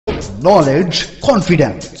knowledge,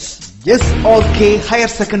 confidence. S.R.K. Higher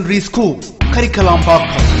Secondary School,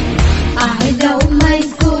 KARIKALAMPAKKAM. I love my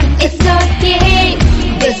school, S.R.K.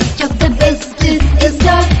 Best of the best is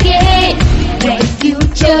S.R.K. Bright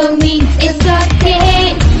future means S.R.K.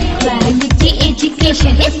 Quality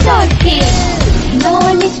education, S.R.K.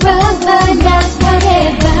 Knowledge forever, love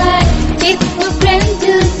forever. It's a friend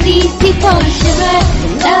to see for sure.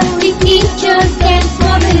 Lovely teachers and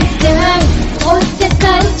for wisdom. What's the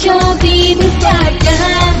culture we will start?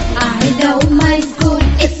 I love my school,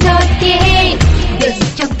 S.R.K.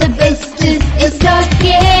 Best of the best is S.R.K.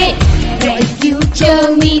 Bright future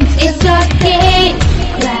means S.R.K.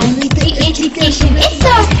 Quality education,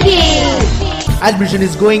 S.R.K. Admission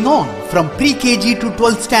is going on from pre-KG to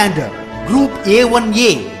 12th standard. Group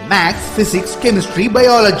A1A, Maths, Physics, Chemistry,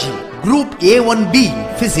 Biology. Group A1B,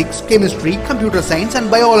 Physics, Chemistry, Computer Science and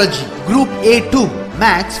Biology. Group A2,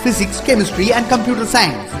 Maths, Physics, Chemistry and Computer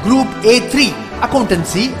Science. Group A3,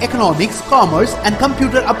 Accountancy, Economics, Commerce and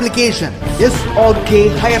Computer Application. S.R.K.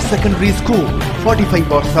 Higher Secondary School,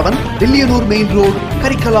 45/7, Dilliyanur Main Road,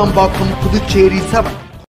 Karikalampakkam, Puducherry 7.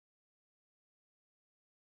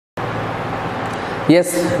 Yes,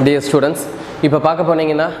 dear students, இப்போ பார்க்க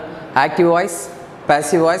போனீங்கன்னா active voice,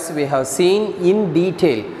 passive voice we have seen in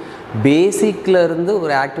detail. பேசிக்ல இருந்து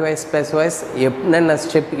ஒரு active voice, passive voice என்னென்ன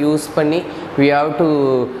step use பண்ணி we have to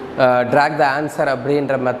drag the answer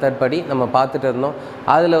அப்படின்ற method படி நம்ம பார்த்துட்டு இருந்தோம்.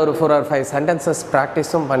 அதில் ஒரு 4 or 5 sentences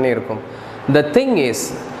ப்ராக்டிஸும் பண்ணியிருக்கோம். The thing is,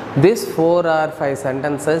 this 4 or 5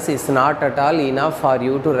 sentences is not at all enough for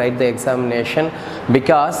you to write the examination,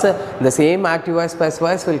 because the same active voice, passive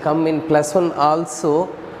voice will come in +1 also,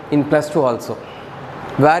 in +2 also,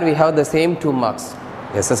 where we have the same 2 marks.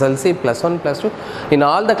 SSLC +1, +2. In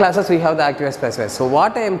all the classes we have the active voice, passive voice. So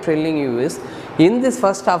what I am telling you is, in this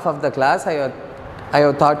first half of the class I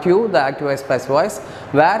have taught you the active voice, passive voice,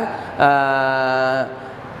 where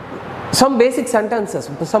some basic sentences,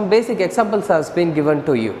 some basic examples has been given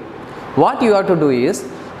to you. What you have to do is,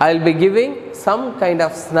 I will be giving some kind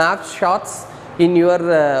of snapshots in your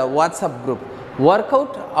WhatsApp group. Work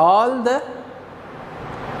out all the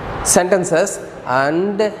sentences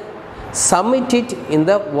and submit it in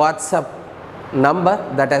the WhatsApp number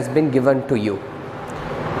that has been given to you.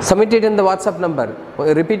 Submit it in the WhatsApp number.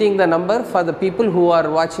 Repeating the number for the people who are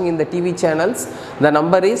watching in the TV channels. The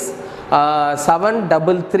number is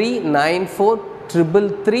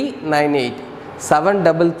 733943398.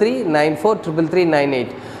 733943398.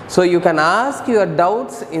 So you can ask your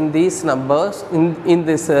doubts in these numbers, in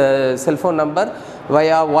this cell phone number,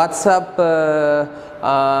 via WhatsApp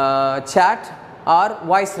chat or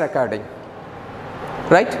voice recording,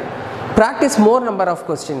 right? Practice more number of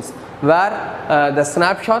questions where the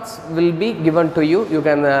snapshots will be given to you. You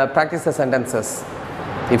can practice the sentences.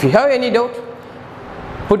 If you have any doubt,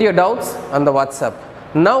 put your doubts on the WhatsApp.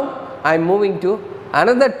 Now I am moving to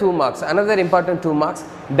another 2 marks, another important 2 marks,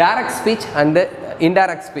 direct speech and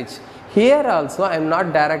indirect speech. Here also I am not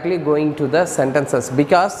directly going to the sentences,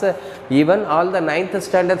 because even all the 9th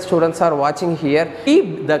standard students are watching here.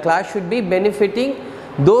 The class should be benefiting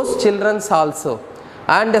those children also.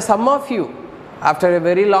 And some of you, after a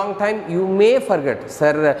very long time, you may forget,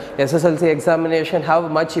 sir, SSLC examination have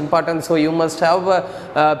much importance, so you must have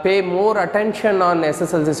pay more attention on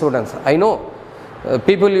SSLC students. I know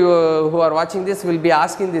people who are watching this will be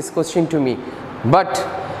asking this question to me, but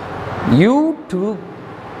you too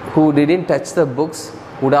who didn't touch the books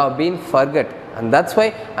would have been forget, and that's why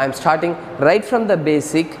I am starting right from the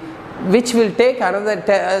basic, which will take another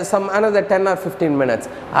 10 or 15 minutes.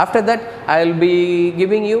 After that I will be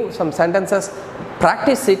giving you some sentences.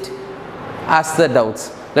 Practice it, ask the doubts.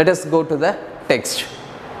 Let us go to the text.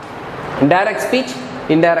 Direct speech,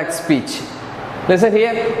 indirect speech. Listen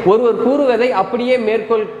here. ஒருவர் கூறுவதை அப்படியே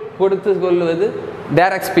மேற்கோள் கொடுத்து சொல்வது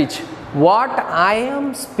direct speech. What I am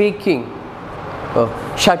speaking,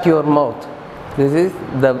 shut your mouth. This is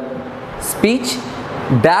the speech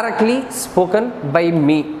directly spoken by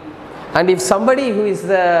me. And if somebody who is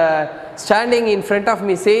standing in front of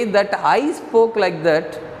me say that I spoke like that,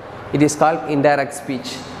 it is called indirect speech.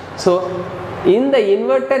 So in the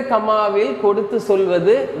inverted comma will கொடுத்து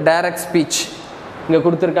சொல்வது direct speech. இங்க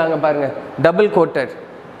கொடுத்திருக்காங்க பாருங்க, double quoted.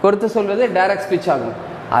 கொடுத்து சொல்வது direct speech ஆகும்.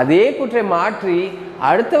 அதே குற்றை மாற்றி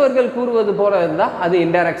அடுத்தவர்கள் கூறுவது போல இருந்தா அது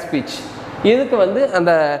indirect speech. இதுக்கு வந்து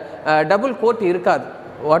அந்த double quote இருக்காது.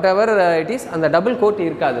 Whatever it is, அந்த double quote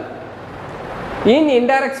இருக்காது. In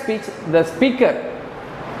indirect speech, the speaker,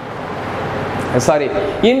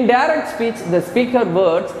 in direct speech, the speaker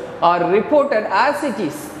words are reported as it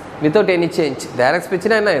is without any change. Direct speech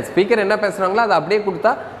na speaker enna pesrangala adu appadiye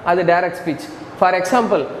kudutha adu direct speech. For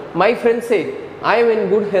example, my friend said, I am in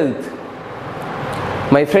good health.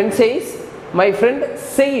 My friend says, my friend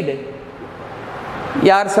said.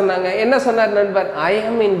 யார் சொன்னாங்க? என்ன சொன்னார் நண்பர்? I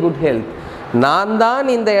am in good health. நான் தான்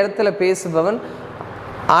இந்த இடத்துல பேசுபவன்.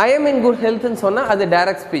 I am in good health ன்னு சொன்னா அது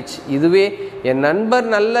டைரக்ட் ஸ்பீச். இதுவே என் நண்பர்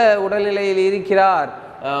நல்ல உடல்நிலையில் இருக்கிறார்,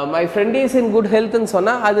 my friend is in good health ன்னு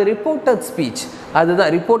சொன்னா அது ரிப்போர்ட்டட் ஸ்பீச்.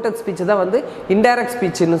 அதுதான் ரிப்போர்ட்டட் ஸ்பீச் தான் வந்து இன்டைரக்ட்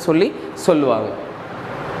ஸ்பீச்னு சொல்லுவாங்க.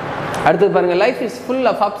 அடுத்து பாருங்க, life is full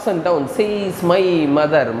of ups and down chase my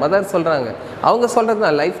mother சொல்றாங்க. அவங்க சொல்றது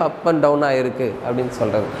தான் லைஃப் அப் அண்ட் டவுனாக இருக்கு அப்படின்னு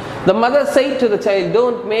சொல்றது. The mother said to the child,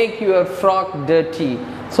 don't make your frock dirty.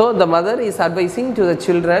 So the mother is advising to the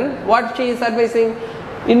children. What she is advising?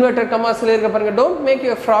 Inverted commas la irukka parunga, don't make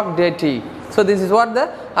your frock dirty. So this is what the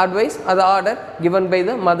advice or the order given by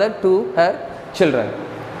the mother to her children.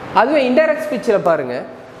 அதுவே indirect ஸ்பீச்சில் பாருங்க,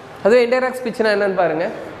 அதுவே indirect ஸ்பீச்னா என்னன்னு பாருங்க.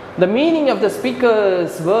 The meaning of the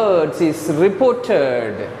speaker's words is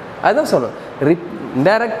reported. அதான் சொல்லணும்.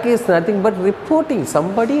 Indirect is nothing but reporting.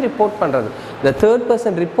 Somebody report பண்ணுறது, the third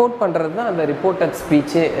person report பண்ணுறது தான் அந்த reported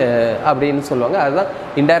speech அப்படின்னு சொல்லுவாங்க. அதுதான்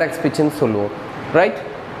indirect speechன்னு சொல்லுவோம். Right?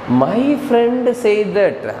 My friend said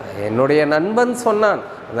that. என்னுடைய நண்பன் சொன்னான்.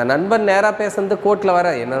 அந்த நண்பன் நேராக பேசுறது கோர்ட்டில் வர,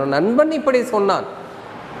 என்னோட நண்பன் இப்படி சொன்னான்.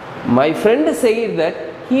 My friend said that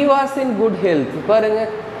he was in good health. பாருங்க,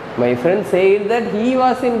 my friend said that he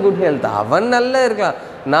was in good health. அவன் நல்லா இருக்கலாம்,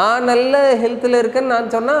 நான் நல்ல ஹெல்த்தில் இருக்கேன்னு நான்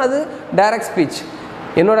சொன்னால் அது டைரக்ட் ஸ்பீச்.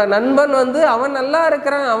 என்னோட நண்பன் வந்து அவன் நல்லா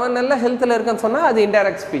இருக்கிறான், அவன் நல்ல ஹெல்த்தில் இருக்கான்னு சொன்னால் அது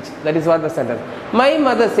indirect speech. That is what the sentence. My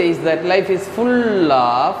mother says that life is full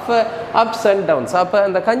of ups and downs. அப்போ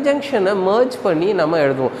அந்த கன்ஜங்ஷனை மர்ஜ் பண்ணி நம்ம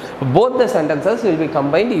எழுதுவோம். Both the sentences will be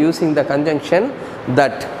combined using the conjunction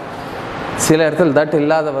that. சில இடத்துல தட்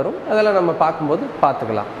இல்லாத வரும், அதெல்லாம் நம்ம பார்க்கும்போது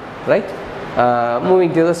பார்த்துக்கலாம். Right? Moving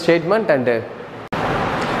to the statement and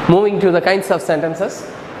moving to the kinds of sentences.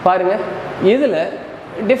 பாருங்க, இதில்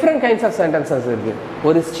different kinds of sentences இருக்குது.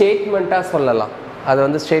 ஒரு ஸ்டேட்மெண்ட்டாக சொல்லலாம், அது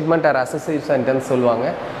வந்து ஸ்டேட்மெண்ட் ஆர் அசசிவ் சென்டென்ஸ் சொல்லுவாங்க.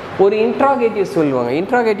 ஒரு இன்ட்ராகேட்டிவ் சொல்லுவாங்க.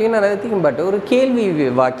 இன்ட்ராகேட்டிவ்னு நத்திங் பட் ஒரு கேள்வி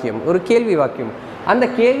வாக்கியம், ஒரு கேள்வி வாக்கியம். அந்த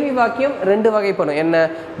கேள்வி வாக்கியம் ரெண்டு வகைப்படும். என்ன?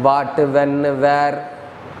 வாட், வென், வேர்,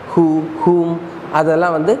 ஹூ, ஹூம்.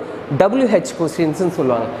 அதெல்லாம் வந்து WH கொஸ்டின்ஸ்ன்னு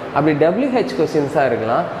சொல்லுவாங்க. அப்படி WH கொஸ்டின்ஸாக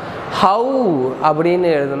இருக்கலாம். ஹவு அப்படின்னு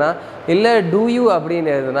எழுதுனா, இல்லை டூ யூ அப்படின்னு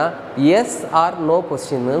எழுதுனா எஸ் ஆர் நோ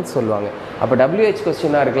கொஸ்டின்னு சொல்லுவாங்க. அப்போ WH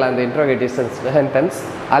கொஸ்டினாக இருக்கலாம் அந்த இன்ட்ரோகேட்டிவ் சென்டென்ஸ்,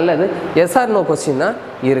 அல்லது எஸ் ஆர் நோ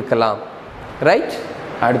கொஸ்டினாக இருக்கலாம். ரைட்?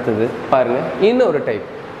 அடுத்தது பாருங்கள், இன்னொரு டைப்,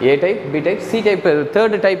 ஏ type, B type, C type.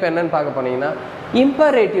 Third type என்னன்னு பார்க்க போனீங்கன்னா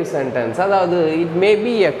imperative sentence. அதாவது it may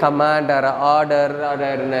be a command or a order or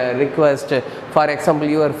a request. For example,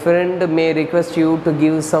 your friend may request you to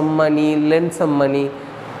give some money, lend some money.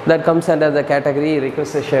 That comes under the category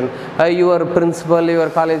requisition. Your principal, your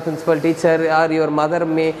college principal, teacher or your mother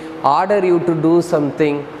may order you to do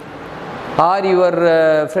something, or your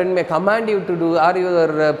friend may command you to do, or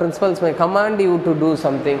your principals may command you to do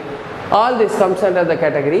something. All this comes under the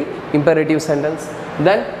category imperative sentence.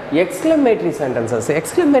 Then exclamatory sentences.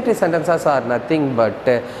 Exclamatory sentences are nothing but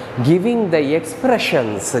giving the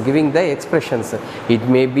expressions. It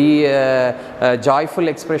may be a joyful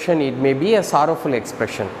expression, it may be a sorrowful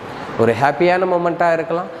expression. ஒரு ஹாப்பியான மொமெண்ட்டாக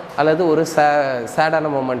இருக்கலாம், அல்லது ஒரு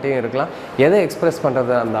சேடான மொமெண்ட்டையும் இருக்கலாம். எதை express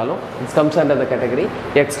பண்ணுறதா இருந்தாலும் it's comes under the category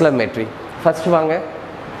exclamatory. First வாங்க,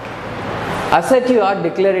 அசர்ட்டிவ் ஆர்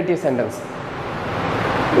டிக்ளரேட்டிவ் சென்டென்ஸ்.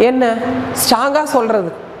 என்ன? ஸ்ட்ராங்காக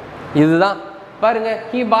சொல்கிறது. இதுதான் பாருங்க,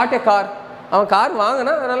 he bought a car. அவன் கார்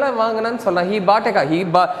வாங்கினா, அதனால வாங்கினான்னு சொல்லலாம். he bought a car.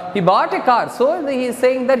 he bought a car. So he is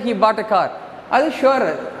saying that he bought a car. அது ஷுவர்,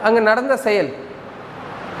 அங்கே நடந்த செயல்.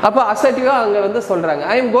 அப்போ அசர்ட்டிவாக அங்கே வந்து சொல்கிறாங்க,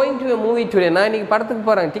 I am going to a movie today. நான் இன்னைக்கு படத்துக்கு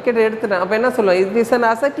போகிறேன், டிக்கெட் எடுத்துட்டேன். அப்போ என்ன சொல்லுவேன்? It is an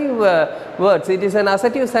assertive words, it is an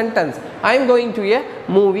assertive sentence. I am going to a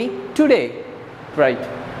movie today. Right?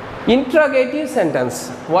 Interrogative sentence,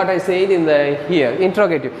 what I said in the here,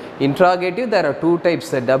 interrogative there are two types.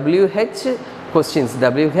 WH questions.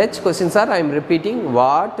 WH questions are, I am repeating,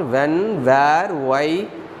 what, when, where, why,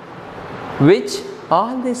 which.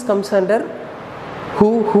 All this comes under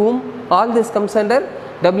who, whom. All this comes under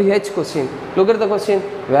WH question. Look at the question,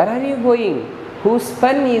 where are you going? Whose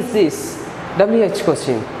pen is this? WH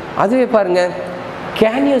question. அதுவே பாருங்க,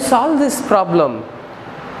 can you solve this problem?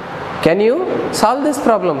 Can you solve this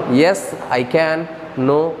problem? Yes, I can.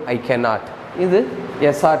 No, I cannot. இது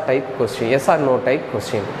SR type question, SR no type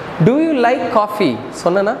question. Do you like coffee?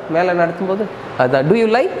 சொன்னனா மேலே நடத்தும்போது அதான், do you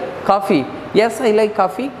like coffee? Yes, I like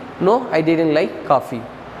coffee. No, I didn't like coffee.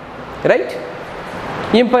 Right?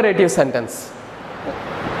 Imperative sentence.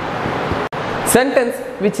 Sentence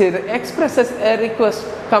which expresses a request,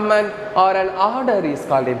 command or an order is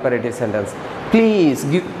called imperative sentence. Please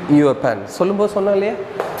give your pen. சொல்லும்போது சொன்னா இல்லையா,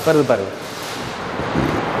 வருது பாருங்க.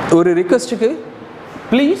 ஒரு ரிக்வெஸ்ட்டுக்கு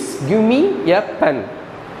please give me a pen,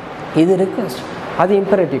 இது request. அது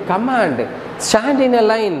imperative. Command, stand in a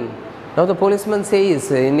line. Now the policeman says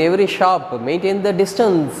in every shop, maintain the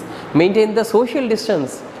distance, maintain the social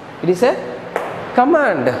distance. It is a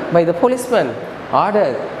command by the policeman. Order,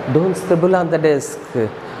 don't scribble on the desk,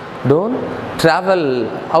 don't travel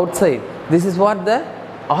outside. This is what the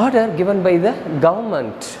order given by the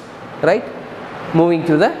government, right? Moving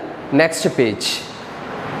to the next page.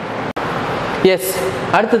 Yes,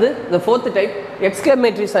 அடுத்தது the fourth type,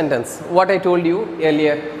 exclamatory sentence. What I told you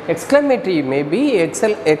earlier, exclamatory may be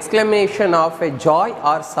exclamation of a joy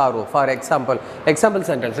or sorrow. For example, example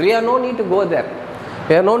sentence. We have no need to go there.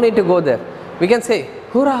 We have no need to go there. We can say,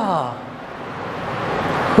 hurrah,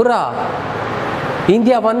 hurrah,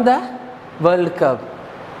 India won the World Cup,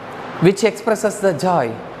 which expresses the joy.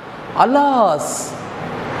 Alas,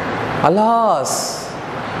 alas,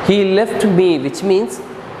 he left me, which means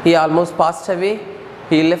he almost passed away.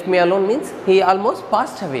 He left me alone means he almost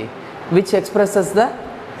passed away, which expresses the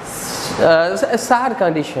sad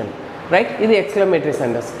condition, right? This is exclamatory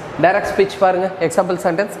sentence. Direct speech parunga, example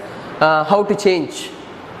sentence. How to change?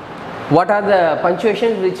 What are the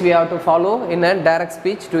punctuations which we have to follow in a direct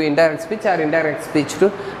speech to indirect speech or indirect speech to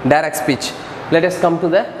direct speech? Let us come to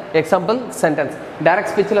the example sentence. Direct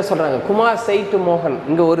speech la சொல்றாங்க, Kumar said to மோகன்.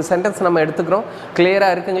 இங்க ஒரு sentence நம்ம எடுத்துக்கிறோம். கிளியரா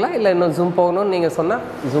இருக்குங்களா இல்ல இன்னும் ஜூம் போகணும்னு நீங்க சொன்னா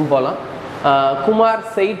ஜூம் போலாம். குமார்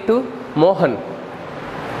said to மோகன்.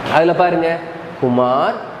 அதுல பாருங்க,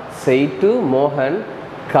 குமார் said to மோகன்,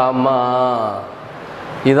 கமா.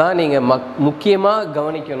 இதான் நீங்க முக்கியமா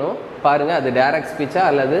கவனிக்கணும். பாருங்க, அது டைரக்ட் ஸ்பீச்சா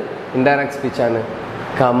அல்லது இன்டைரக்ட் ஸ்பீச்சான்னு.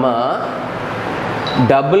 Comma,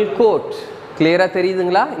 double code. கிளியரா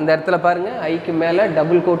தெரியுதுங்களா? இந்த இடத்துல பாருங்க, ஐக்கு மேல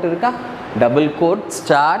டபுள் கோட் இருக்கா? Double code,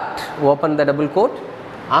 start, open the double code.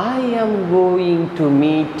 I am going to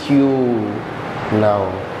meet you now.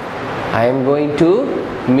 I am going to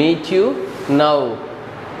meet you now.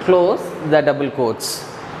 Close the double quotes.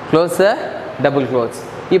 Close the double quotes.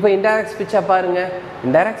 இப்போ indirect ஸ்பீச்சா பாருங்க.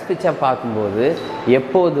 Indirect ஸ்பீச்சா பார்க்கும்போது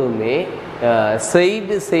எப்போதுமே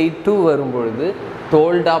said to வரும்பொழுது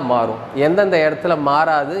டோல்டாக மாறும். எந்தெந்த இடத்துல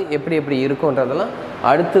மாறாது, எப்படி எப்படி இருக்குன்றதெல்லாம்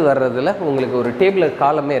அடுத்து வர்றதில் உங்களுக்கு ஒரு டேபிள்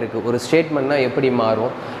காலமே இருக்குது. ஒரு ஸ்டேட்மெண்ட்னா எப்படி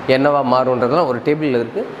மாறும், என்னவா மாறுன்றதெல்லாம் ஒரு டேபிளில்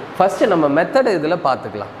இருக்குது. ஃபஸ்ட்டு நம்ம மெத்தடு இதில்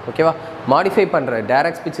பார்த்துக்கலாம். ஓகேவா? மாடிஃபை பண்ணுற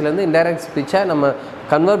டைரக்ட் ஸ்பீச்சிலேருந்து இன்டைரக்ட் ஸ்பீச்சை நம்ம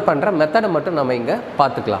கன்வெர்ட் பண்ணுற மெத்தடை மட்டும் நம்ம இங்கே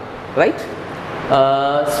பார்த்துக்கலாம். Right?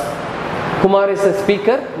 Kumar is a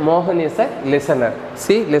speaker, Mohan is a listener.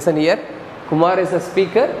 See, listen here. Kumar is a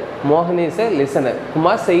speaker, Mohan is a listener.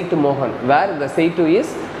 Kumar said to Mohan, where the say to is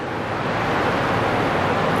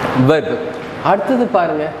verb. அடுத்தது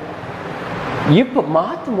பாருங்க, இப்போ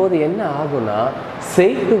மாற்றும் போது என்ன ஆகும்னா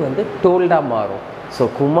say to வந்து டோல்டாக மாறும். So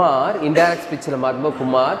Kumar indirect ஸ்பீச்சில் மாறும்போது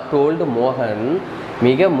குமார் டோல்டு மோகன்.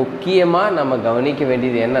 மிக முக்கியமாக நம்ம கவனிக்க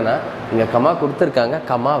வேண்டியது என்னென்னா, இங்கே கமா கொடுத்துருக்காங்க,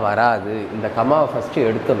 கமா வராது. இந்த கமாவை ஃபஸ்ட்டு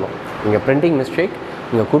எடுத்துடணும். இங்கே பிரிண்டிங் மிஸ்டேக்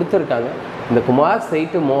இங்கே கொடுத்துருக்காங்க. இந்த குமார்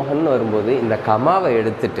சைட்டு மோகன் வரும்போது இந்த கமாவை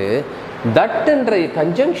எடுத்துட்டு தட்ன்ற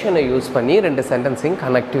கன்ஜங்ஷனை யூஸ் பண்ணி ரெண்டு சென்டென்ஸையும்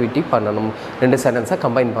கனெக்டிவிட்டி பண்ணணும், ரெண்டு சென்டென்ஸை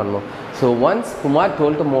கம்பைன் பண்ணணும். ஸோ ஒன்ஸ் குமார்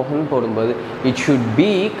டோல்டு மோகன் போடும்போது it should be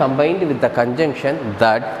combined with the conjunction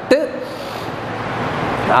that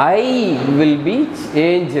I will be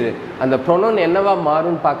changed. அந்த pronoun என்னவா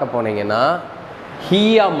மாறும்னு பார்க்க போனீங்கன்னா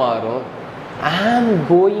he-ஆ மாறும். I am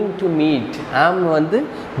going to meet. I am வந்து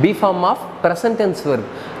be form of present tense verb.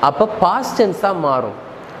 அப்போ past tense-ஆ மாறும்.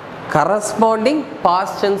 corresponding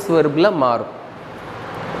past tense verb-ல மாறும்.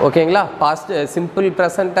 ஓகேங்களா? பாஸ்ட் சிம்பிள்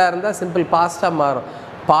ப்ரெசண்ட்டாக இருந்தால் சிம்பிள் பாஸ்ட்டாக மாறும்.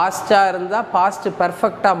 பாஸ்ட்டாக இருந்தால் பாஸ்ட்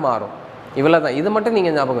பர்ஃபெக்டாக மாறும். இவ்வளோ தான். இது மட்டும்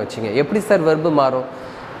நீங்கள் ஞாபகம் வச்சுங்க. எப்படி சார் வெர்பு மாறும்?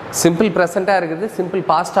 சிம்பிள் ப்ரெசண்ட்டாக இருக்குது, சிம்பிள்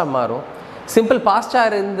பாஸ்ட்டாக மாறும். சிம்பிள் பாஸ்ட்டாக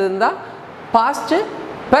இருந்திருந்தால் பாஸ்ட்டு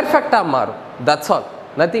பெர்ஃபெக்டாக மாறும். That's all,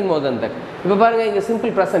 nothing more then that. இப்போ பாருங்கள், இங்கே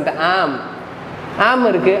சிம்பிள் ப்ரெசண்ட் ஆம்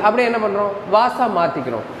இருக்குது. அப்படியே என்ன பண்ணுறோம்? வாஸாக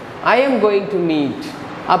மாற்றிக்கிறோம். ஐ ஆம் கோயிங் டு மீட்.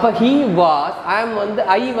 அப்போ ஹீ வாஸ், ஆம் வந்து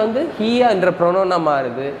ஐ வந்து ஹீன்ற ப்ரொனோனாக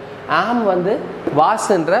மாறுது. ஆம் வந்து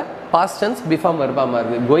வாஸ்ன்ற பாஸ்ட் டென்ஸ் பிஃபார்ம் வெர்பாக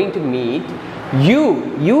மாறுது. Going to meet.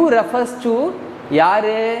 You refers to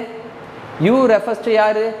யாரு? யூ ரெஃபர்ஸ் டு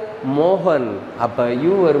யாரு? மோகன். அப்போ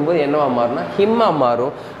யூ வரும்போது என்னவா மாறும்னா ஹிம்மா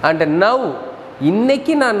மாறும். அண்ட் நவ்,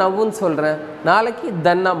 இன்னைக்கு நான் நவ்வுன்னு சொல்கிறேன், நாளைக்கு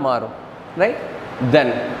தன்னா மாறும். ரைட்?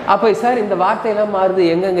 தென். அப்போ சார் இந்த வார்த்தையெல்லாம் மாறுது,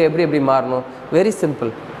 எங்கெங்கே எப்படி எப்படி மாறணும்? Very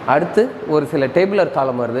simple. அடுத்து ஒரு சில டேபுலர்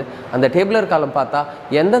காலம் வருது. அந்த டேபுலர் காலம் பார்த்தா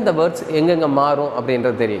எந்தெந்த வேர்ட்ஸ் எங்கெங்கே மாறும்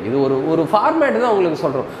அப்படின்றது தெரியும். இது ஒரு ஃபார்மேட் தான் உங்களுக்கு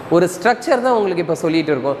சொல்கிறோம், ஒரு ஸ்ட்ரக்சர் தான் உங்களுக்கு இப்போ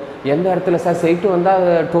சொல்லிகிட்டு இருக்கோம். எந்த இடத்துல சார் செய்ட்டு வந்தால்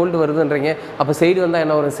டோல்டு வருதுன்றீங்க, அப்போ செய்டு வந்தால்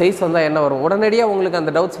என்ன வரும், செய்ஸ் வந்தால் என்ன வரும்? உடனடியாக உங்களுக்கு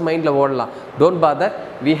அந்த டவுட்ஸ் மைண்டில் ஓடலாம். Don't father.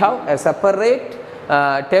 We have a separate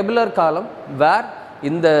tabular காலம் வேர்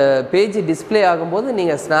இந்த பேஜ் டிஸ்பிளே ஆகும்போது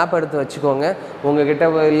நீங்கள் ஸ்னாப் எடுத்து வச்சுக்கோங்க. உங்ககிட்ட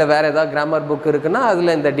இல்லை வேறு ஏதாவது கிராமர் புக் இருக்குன்னா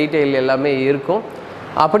அதில் இந்த டீட்டெயில் எல்லாமே இருக்கும்.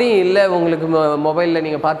 அப்படியும் இல்லை உங்களுக்கு மொபைலில்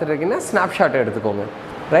நீங்கள் பார்த்துட்ருக்கீங்கன்னா ஸ்னாப்ஷாட் எடுத்துக்கோங்க.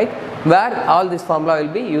 Right, where all this formula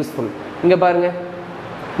will be useful. இங்கே பாருங்கள்,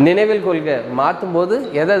 நினைவில் கொள்கை மாற்றும் போது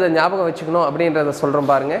எதை ஞாபகம் வச்சுக்கணும் அப்படின்றத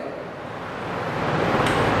சொல்கிறோம் பாருங்கள்.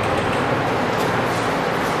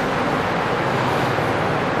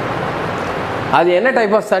 அது என்ன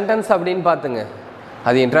டைப் ஆஃப் சென்டென்ஸ் அப்படின்னு பார்த்துங்க.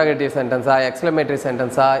 அது இன்ட்ராகேட்டிவ் சென்டென்ஸா, எக்ஸ்க்ளமேட்டரி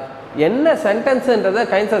சென்டென்ஸா, என்ன சென்டென்ஸுன்றதை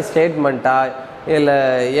கைண்ட்ஸ் ஆஃப் ஸ்டேட்மெண்ட்டா, இல்லை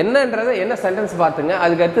என்னன்றதை என்ன சென்டென்ஸ் பார்த்துங்க.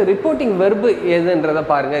 அதுக்கடுத்து ரிப்போர்ட்டிங் வெர்பு எதுன்றதை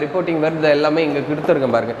பாருங்கள். ரிப்போர்ட்டிங் வெர்பு எல்லாமே இங்கே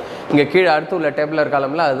கொடுத்துருக்கேன் பாருங்கள். இங்கே கீழே அடுத்து உள்ள டேபிளர்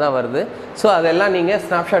காலமில் அதுதான் வருது. ஸோ அதெல்லாம் நீங்கள்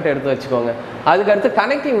ஸ்னாப்ஷாட் எடுத்து வச்சுக்கோங்க. அதுக்கடுத்து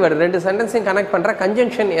கனெக்டிங் வேர்டு, ரெண்டு சென்டென்ஸையும் கனெக்ட் பண்ணுற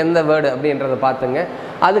கன்ஜங்ஷன் எந்த வேர்டு அப்படின்றத பார்த்துங்க.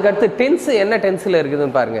 அதுக்கடுத்து டென்ஸு என்ன டென்ஸில்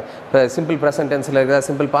இருக்குதுன்னு பாருங்கள். இப்போ சிம்பிள் ப்ரெசன்ட் டென்ஸில் இருக்குதா,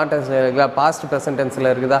 சிம்பிள் பாஸ்ட் டென்ஸில் இருக்குதா, பாஸ்ட் ப்ரெசன்ட்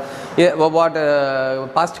டென்ஸில் இருக்குதா,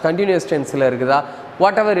 பாஸ்ட் கண்டினியூஸ் டென்ஸில் இருக்குதா,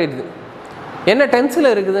 வாட் எவர் இருக்குது, என்ன டென்ஸில்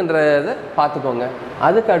இருக்குதுன்றதை பார்த்துக்கோங்க.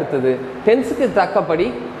 அதுக்கு அடுத்தது டென்ஸுக்கு தக்கப்படி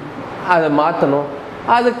அதை மாற்றணும்.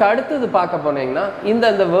 அதுக்கு அடுத்தது பார்க்க போனீங்கன்னா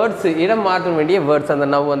இந்த வேர்ட்ஸு இடம் மாற்ற வேண்டிய வேர்ட்ஸ், அந்த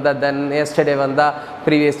நவ் வந்தால், தென், எஸ்டர்டே வந்தால்,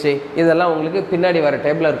 ப்ரீவியஸ் டே, இதெல்லாம் உங்களுக்கு பின்னாடி வர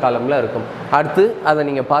டேபிளர் காலமில் இருக்கும். அடுத்து அதை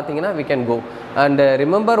நீங்கள் பார்த்தீங்கன்னா we can go. And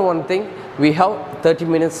remember one thing, we have 30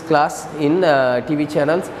 minutes class in TV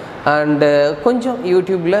channels and கொஞ்சம்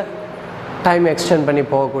யூடியூப்பில் டைம் எக்ஸ்டெண்ட் பண்ணி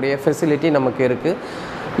போகக்கூடிய ஃபெசிலிட்டி நமக்கு இருக்குது.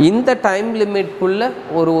 இந்த டைம் லிமிட்குள்ளே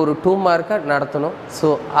ஒரு 2 மார்க்கை நடத்தணும். ஸோ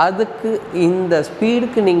அதுக்கு இந்த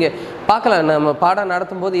ஸ்பீடுக்கு நீங்கள் பார்க்கலாம். நம்ம பாடம்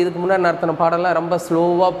நடத்தும் போது இதுக்கு முன்னாடி நடத்தின பாடம்லாம் ரொம்ப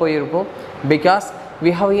ஸ்லோவாக போயிருக்கும். Because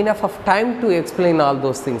we have enough of time to explain all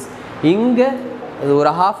those things. இங்கே ஒரு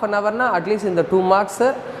 ½ an hourனா அட்லீஸ்ட் இந்த 2 மார்க்ஸை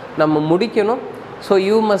நம்ம முடிக்கணும். So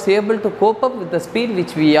you must able to cope up with the speed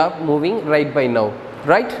which we are moving right by now.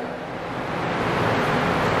 Right,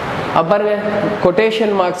 பாருங்க,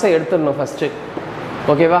 quotation மார்க்ஸை எடுத்துடணும் first.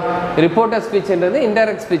 ஓகேவா? Reporter ஸ்பீச்ன்றது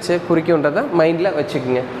indirect ஸ்பீச்சை குறிக்கும்ன்றதை மைண்டில்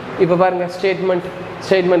வச்சுக்கோங்க. இப்போ பாருங்கள்,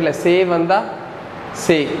 ஸ்டேட்மெண்ட்டில் சே வந்தால்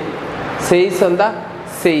சே, சேஸ் வந்தால்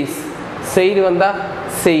சேஸ், செய்டு வந்தால்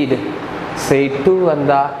செய்டு, சே டு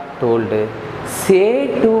வந்தால் டோல்டு, சே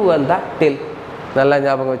டு வந்தால் டெல். நல்லா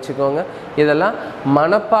ஞாபகம் வச்சுக்கோங்க. இதெல்லாம்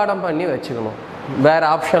மனப்பாடம் பண்ணி வச்சுக்கணும். வேறு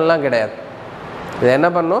ஆப்ஷன்லாம் கிடையாது. இதை என்ன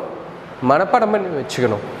பண்ணணும்? மனப்பாடம் பண்ணி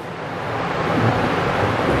வச்சுக்கணும்.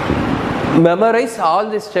 Memorize all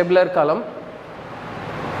this tabular column.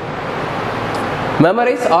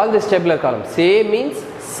 Memorize all this tabular column. Say means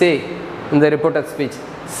say in the reported speech.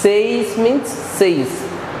 Says means says.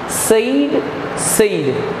 Said, said.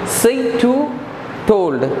 Say to,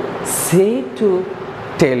 told. Say to,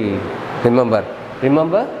 tell. Remember,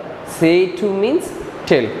 say to means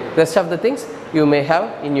tell. Rest of the things you may have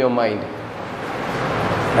in your mind.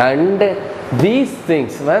 And these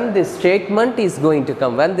things, when this statement is going to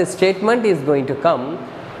come,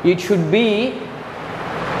 it should be,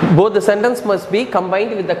 both the sentence must be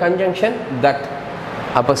combined with the conjunction that.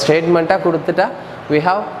 Appo statement koduthuta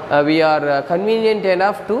we are convenient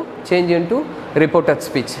enough to change into reported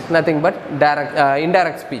speech, nothing but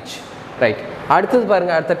indirect speech. Right, அடுத்து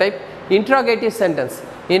பாருங்க, அடுத்த type interrogative sentence.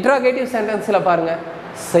 Interrogative sentenceல பாருங்க,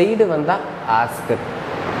 side வந்தா asked.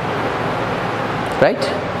 Right,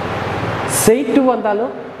 say to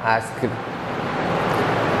வந்தாலும் asked,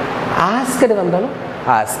 asked வந்தாலும்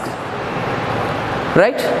asked.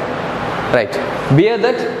 Right, bear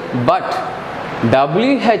that. But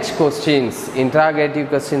WH questions, interrogative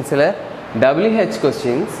questions, WH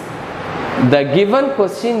questions, the given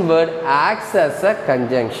question word acts as a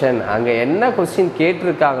conjunction. அங்க என்ன question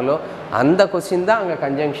கேட்டிருக்காங்களோ அந்த question தான் அங்கே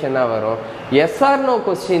கன்ஜங்ஷனாக வரும். எஸ் ஆர் நோ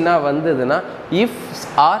கொஸ்டினாக வந்ததுன்னா இஃப்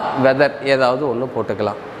ஆர் வெதர் ஏதாவது ஒன்று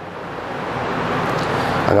போட்டுக்கலாம்.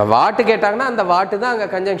 அங்கே வாட்டு கேட்டாங்கன்னா அந்த வாட்டு தான் அங்கே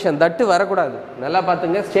கன்ஜங்ஷன், தட்டு வரக்கூடாது. நல்லா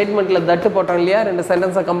பார்த்துங்க, ஸ்டேட்மெண்ட்டில் தட்டு போட்டோம் இல்லையா, 2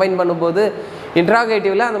 சென்டென்ஸை கம்பைன் பண்ணும்போது.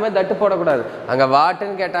 இன்ட்ராகேட்டிவில் அந்த மாதிரி தட்டு போடக்கூடாது. அங்கே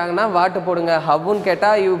வாட்டுன்னு கேட்டாங்கன்னா வாட்டு போடுங்க. ஹவ்வுன்னு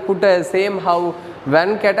கேட்டால் you put a same have.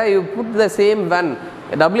 When கேட்டால் you put the same when.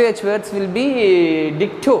 WH words will be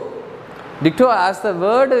dicto. Dicto, as the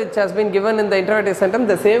word which has been given in the interrogative sentence,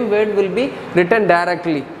 the same word will be written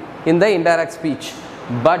directly in the indirect speech.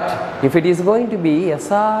 But if it is going to be yes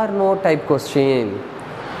or no type question,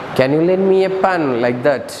 can you lend me a pen, like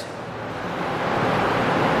that?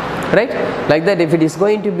 Right, like that. If it is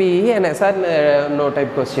going to be an yes or no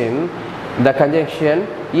type question, the conjunction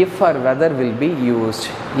if or whether will be used.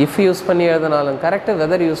 If use பண்ணி எழுதினாலும் correct,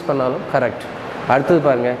 whether use பண்ணாலும் correct. அடுத்தது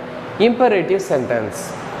பாருங்க, imperative sentence.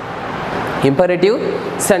 Imperative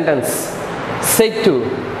sentence. Said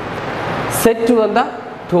to வந்தா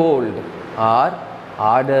told or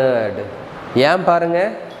ordered. ஏன் பாருங்க,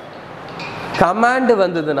 command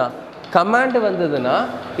வந்ததுன்னா command வந்ததுன்னா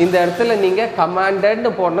இந்த இடத்துல நீங்கள்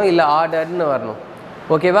கமாண்டட்னு போடணும், இல்லை ஆர்டர்னு வரணும்.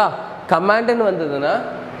 ஓகேவா? கமாண்டுன்னு வந்ததுன்னா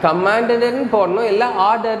கமாண்டட்னு போடணும், இல்லை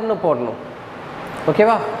ஆர்டர்னு போடணும்.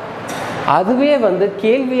 ஓகேவா? அதுவே வந்து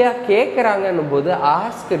கேள்வியாக கேட்குறாங்கன்னும் போது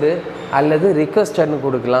ஆஸ்க்டு அல்லது ரிக்வெஸ்டர்னு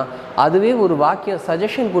கொடுக்கலாம். அதுவே ஒரு வாக்கியம்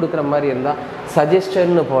சஜஷன் கொடுக்குற மாதிரி இருந்தால்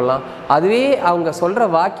சஜஸ்டர்னு போடலாம். அதுவே அவங்க சொல்கிற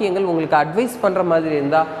வாக்கியங்கள் உங்களுக்கு அட்வைஸ் பண்ணுற மாதிரி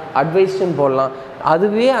இருந்தால் அட்வைஸ்ன்னு போடலாம்.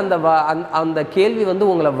 அதுவே அந்த கேள்வி வந்து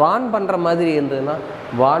உங்களை வார்ன் பண்ணுற மாதிரி இருந்ததுன்னா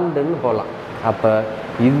வார்ண்டுன்னு போடலாம். அப்போ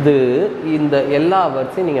இந்த எல்லா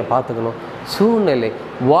வேர்ட்ஸையும் நீங்கள் பார்த்துக்கணும். சூழ்நிலை,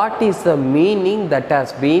 what is the meaning that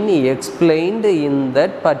has been explained in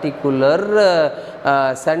that particular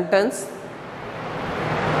sentence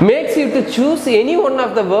makes you to choose any one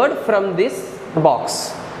of the word from this box,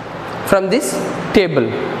 from this table,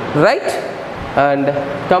 right? And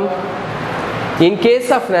come, in case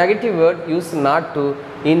of negative word use not to,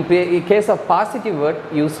 in case of positive word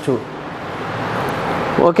use to.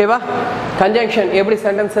 Okay va? Conjunction எப்படி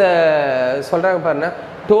sentence சொல்றாங்க பாருங்க.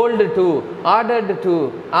 told to, ordered to,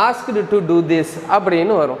 asked to do this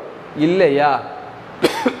அப்படினு வரும் இல்லையா?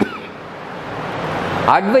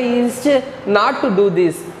 advised not to do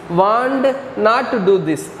this, warned not to do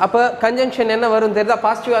this. அப்போ conjunction என்ன வரும் தெரியுதா?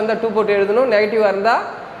 பாசிட்டிவாக இருந்தால் டூ போட்டு எழுதணும், நெகட்டிவாக இருந்தால்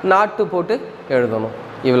நாட் டூ போட்டு எழுதணும்.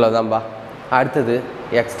 இவ்வளோதான்பா. அடுத்தது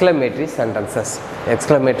எக்ஸ்க்ளமேட்ரி சென்டென்சஸ்.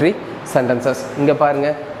 எக்ஸ்க்ளமேட்ரி சென்டென்சஸ் இங்கே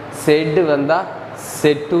பாருங்கள். செட்டு வந்தால்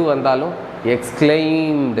செட்டு வந்தாலும்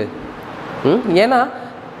எக்ஸ்க்ளைம்டு. ஏன்னா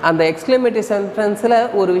அந்த எக்ஸ்க்ளமேட்டரி சென்டென்ஸில்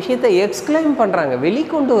ஒரு விஷயத்தை எக்ஸ்க்ளைம் பண்ணுறாங்க,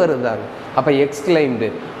 வெளிக்கொண்டு வருதாங்க. அப்போ எக்ஸ்க்ளைம்டு.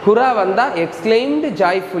 குரா வந்தால் எக்ஸ்க்ளைம்டு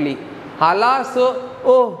ஜாய்ஃபுல்லி. ஹலாஸோ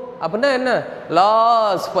ஓ அப்படின்னா என்ன?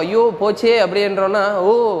 லாஸ் ஐயோ போச்சே அப்படின்றோன்னா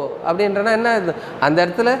ஓ அப்படின்றனா என்ன? அந்த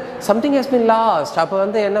இடத்துல சம்திங் ஹஸ் பீன் லாஸ்ட். அப்போ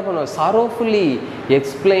வந்து என்ன பண்ணுவோம்? சாரோஃபுல்லி,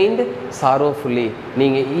 எக்ஸ்பிளைன்டு சாரோஃபுல்லி.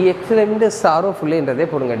 நீங்கள் எக்ஸ்க்ளைம்டு சாரோஃபுல்லின்றதே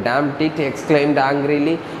போடுங்க. டேம்டிட், எக்ஸ்க்ளைம்டு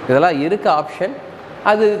ஆங்க்ரிலி, இதெல்லாம் இருக்குது ஆப்ஷன்.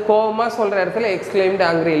 அது கோபமாக சொல்கிற இடத்துல எக்ஸ்க்ளைம்டு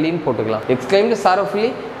ஆங்க்ரிலின்னு போட்டுக்கலாம். எக்ஸ்க்ளைம்டு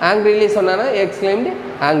சாரோஃபுல்லி, ஆங்க்ரிலி சொன்னான்னா எக்ஸ்க்ளைம்டு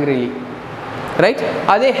ஆங்க்ரிலி, ரைட்?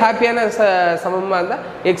 அதே ஹாப்பியான சமமாக இருந்தால்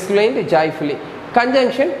எக்ஸ்க்ளைம்டு ஜாய்ஃபுல்லி.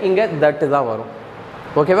 கன்ஜங்ஷன் இங்கே தட்டு தான் வரும்.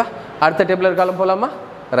 ஓகேவா? அடுத்த டேபிளர் காலம் போகலாமா?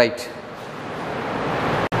 Right.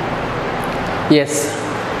 S,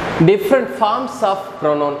 different forms of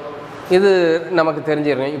pronoun. இது நமக்கு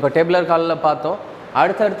தெரிஞ்சிருக்கும். இப்போ டேபிளர் காலில் பார்த்தோம்.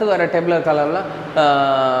 அடுத்தடுத்து வர டேபிளர் காலம்லாம்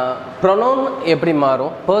ப்ரொனவுன் எப்படி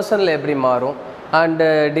மாறும், பர்சனில் எப்படி மாறும், அண்டு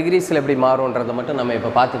டிகிரிஸில் எப்படி மாறும்ன்றதை மட்டும் நம்ம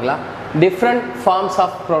இப்போ பார்த்துக்கலாம். Different forms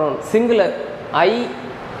of pronoun. Singular I,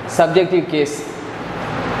 subjective case.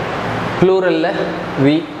 ப்ளூரலில்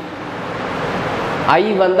we. ஐ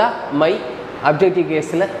வந்தால் மை, அப்ஜெக்டிவ்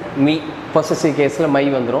கேஸில் மீ, பொசசிவ் கேஸில் மை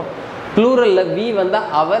வந்துடும். ப்ளூரலில் வி வந்தால்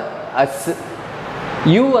அவர், அஸ்.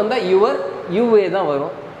 யூ வந்தால் யுவர், யூவே தான்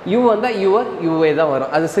வரும். யூ வந்தால் யுவர், யூவே தான்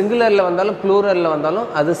வரும். அது சிங்குலரில் வந்தாலும் ப்ளூரலில் வந்தாலும்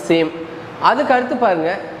அது சேம். அதுக்கு அடுத்து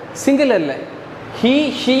பாருங்கள், சிங்குலரில் ஹீ,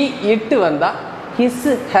 ஷீ, இட்டு வந்தால் ஹிஸ்,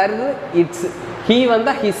 ஹர், இட்ஸ். ஹீ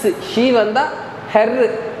வந்தால் ஹிஸ், ஷீ வந்தால் ஹர்,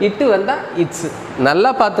 இட்டு வந்தால் இட்ஸ். நல்லா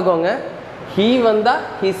பார்த்துக்கோங்க. ஹீ வந்தால்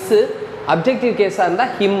ஹிஸ்ஸு, அப்ஜெக்டிவ் கேஸாக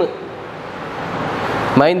இருந்தால் ஹிம்மு.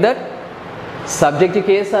 Mind that. சப்ஜெக்டிவ்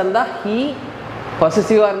கேஸாக இருந்தால் ஹீ,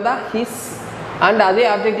 பொசசிவாக இருந்தால் ஹிஸ், அண்ட் அதே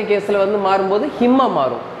ஆப்ஜெக்டிவ் கேஸில் வந்து மாறும்போது ஹிம்மாக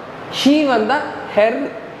மாறும். ஷீ வந்தால் ஹெர்,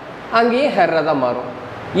 அங்கேயே ஹெர்ரை தான் மாறும்.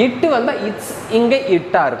 இட்டு வந்தால் இட்ஸ், இங்கே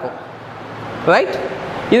இட்டாக இருக்கும். ரைட்?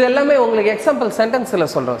 இது எல்லாமே உங்களுக்கு எக்ஸாம்பிள்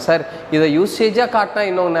சென்டென்ஸில் சொல்கிறோம். சார் இதை யூசேஜாக காட்டினா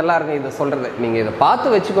இன்னும் நல்லாயிருக்கும் இதை சொல்கிறது. நீங்கள் இதை பார்த்து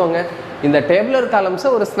வச்சுக்கோங்க. இந்த டேபிளர் காலம்ஸை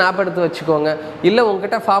ஒரு ஸ்னாப் எடுத்து வச்சுக்கோங்க. இல்லை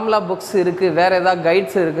உங்ககிட்ட ஃபார்முலா புக்ஸ் இருக்குது, வேறு ஏதாவது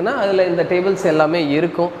கைட்ஸ் இருக்குன்னா அதில் இந்த டேபிள்ஸ் எல்லாமே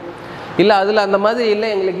இருக்கும். இல்லை அதில் அந்த மாதிரி இல்லை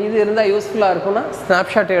எங்களுக்கு இது இருந்தால் யூஸ்ஃபுல்லாக இருக்கும்னா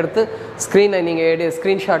ஸ்னாப்ஷாட்டை எடுத்து ஸ்க்ரீனை நீங்கள்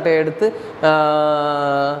ஸ்க்ரீன்ஷாட்டை எடுத்து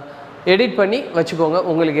எடிட் பண்ணி வச்சுக்கோங்க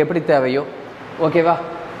உங்களுக்கு எப்படி தேவையோ. ஓகேவா?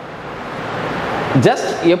 ஜஸ்ட்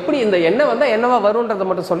எப்படி இந்த என்ன வந்தால் என்னவா வரும்ன்றதை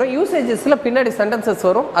மட்டும் சொல்கிறேன். யூசேஜஸில் பின்னாடி சென்டென்சஸ்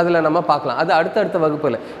வரும், அதில் நம்ம பார்க்கலாம். அது அடுத்தடுத்த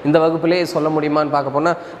வகுப்பில். இந்த வகுப்புலேயே சொல்ல முடியுமான்னு பார்க்க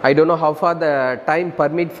போனால் I don't know how for the time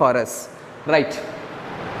permit for us. Right?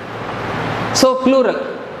 So plural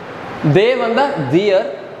தே வந்தால் தியர்,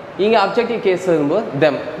 இங்கே அப்ஜெக்டிவ் கேஸ் வரும்போது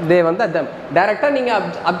தெம். தே வந்தால் தெம். டைரெக்டாக நீங்கள்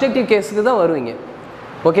அப்ஜெக்டிவ் கேஸுக்கு தான் வருவீங்க.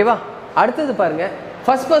 ஓகேவா? அடுத்தது பாருங்கள்,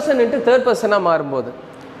 ஃபர்ஸ்ட் பர்சன் இன்ட்டு தேர்ட் பர்சனாக மாறும்போது,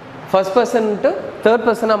 ஃபர்ஸ்ட் பர்சன் டு தேர்ட்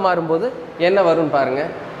பர்சனாக மாறும்போது என்ன வரும்னு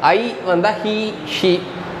பாருங்கள். ஐ வந்தால் ஹீ, ஷீ.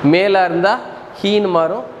 மேலாக இருந்தால் ஹீன்னு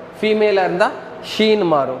மாறும், ஃபீமேலாக இருந்தால் ஷீன்னு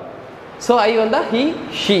மாறும். ஸோ ஐ வந்தால் ஹீ,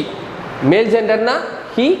 ஷீ. மேல் ஜெண்டர்னா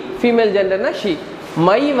ஹீ, ஃபீமேல் ஜெண்டர்னா ஷீ.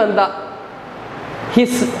 மை வந்தால்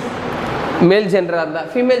ஹிஸ், மேல் ஜெண்டராக இருந்தால்.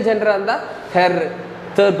 ஃபீமேல் ஜெண்டராக இருந்தால் ஹெர்,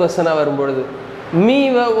 தேர்ட் பர்சனாக வரும்பொழுது.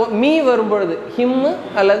 மீ வரும்பொழுது ஹிம்மு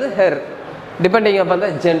அல்லது ஹெர், டிபெண்டிங் அப்போ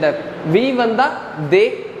தான் ஜெண்டர். வி வந்தால் தே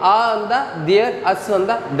வந்தா their, us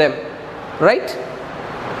வந்தா them. Right?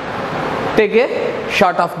 Take a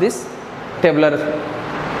shot of this tabular.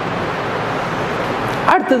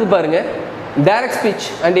 அடுத்தது பாருங்க, direct speech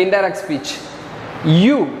and indirect speech.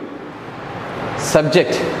 You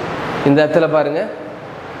subject இந்த இடத்துல பாருங்க,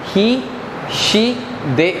 he, she,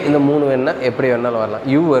 they இந்த மூணு வேணா எப்படி வேணாலும் வரலாம்.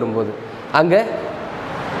 you வரும்போது அங்க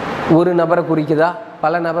ஒரு நபரை குறிக்குதா,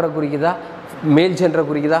 பல நபரை குறிக்குதா, மேல் ஜெண்டரை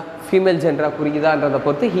குறிக்குதா, ஃபீமேல் ஜெண்டரை குறிக்குதான்றதை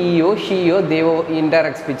பொறுத்து ஹீயோ ஷீயோ தேவோ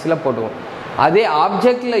இன்டைரக்ட் ஸ்பீச்சில் போட்டுவோம். அதே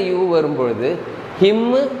ஆப்ஜெக்டில் யூ வரும்பொழுது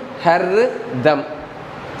ஹிம், ஹர், தம்.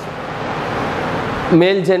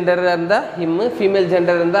 மேல் ஜெண்டர் இருந்தால் ஹிம், ஃபீமேல்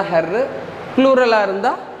ஜெண்டர் இருந்தால் ஹர், ப்ளூரலாக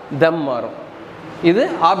இருந்தால் தம் மாறும். இது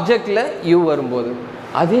ஆப்ஜெக்டில் யூ வரும்போது.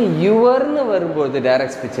 அதே யுவர்னு வரும்போது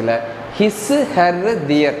direct ஸ்பீச்சில் his, her,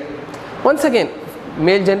 their. Once again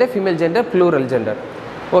மேல் gender, female gender, plural gender.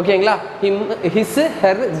 ஓகேங்களா? ஹிம், ஹிஸ்,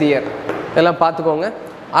 ஹர், தியர் இதெல்லாம் பார்த்துக்கோங்க.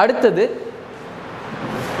 அடுத்தது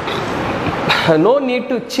no need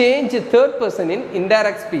to change third person in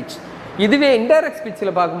indirect speech. இதுவே இன்டைரக்ட்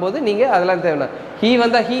ஸ்பீச்சில் பார்க்கும்போது நீங்கள் அதெல்லாம் தேவைன்னா ஹீ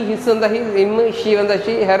வந்தால் ஹீ, ஹிஸ் வந்தால் ஹீ, ஹிம், ஷீ வந்தால்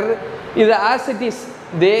ஷீ, ஹர், இது ஆஸ் இட் இஸ்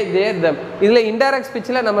தே, தேர், தம். இதில் இன்டைரக்ட்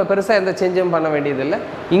ஸ்பீச்சில் நம்ம பெருசாக எந்த சேஞ்சும் பண்ண வேண்டியதில்லை.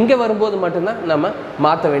 இங்கே வரும்போது மட்டும்தான் நம்ம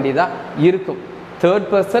மாற்ற வேண்டியதாக இருக்கும். தேர்ட்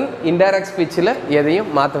பர்சன் இன்டைரக்ட் ஸ்பீச்சில்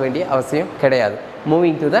எதையும் மாற்ற வேண்டிய அவசியம் கிடையாது.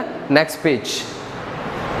 Moving to the next page.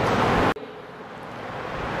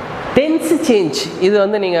 Tense change இது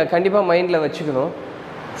வந்து நீங்கள் கண்டிப்பாக மைண்டில் வச்சுக்கணும்.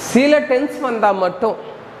 சில டென்ஸ் வந்தால் மட்டும்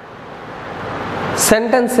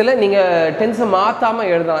சென்டென்ஸில் நீங்கள் டென்ஸை மாற்றாமல்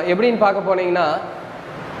எழுதலாம். எப்படின்னு பார்க்க போனீங்கன்னா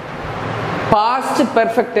past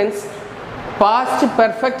perfect tense, past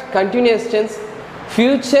perfect continuous tense,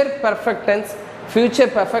 future perfect tense,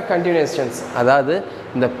 future perfect continuous tense. அதாவது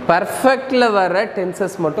இந்த பர்ஃபெக்டில் வர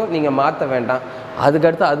டென்சஸ் மட்டும் நீங்கள் மாற்ற வேண்டாம்.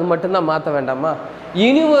 அதுக்கடுத்து அது மட்டும்தான் மாற்ற வேண்டாமா?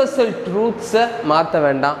 யூனிவர்சல் ட்ரூத்ஸை மாற்ற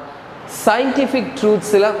வேண்டாம், சயின்டிஃபிக்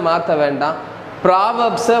ட்ரூத்ஸில் மாற்ற வேண்டாம்,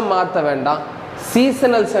 ப்ராவர்ப்ஸை மாற்ற வேண்டாம்,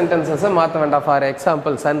 சீசனல் சென்டென்சஸை மாற்ற வேண்டாம். For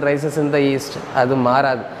example Sun rises in the east, அது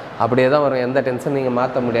மாறாது, அப்படியே தான் வரும். எந்த டென்ஸும் நீங்கள்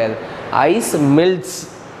மாற்ற முடியாது. Ice melts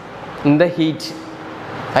in the heat,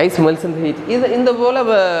 ice melts in the heat. இது இந்த போல்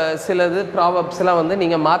சிலது ப்ராவர்ப்ஸ்லாம் வந்து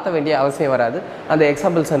நீங்கள் மாற்ற வேண்டிய அவசியம் வராது. அந்த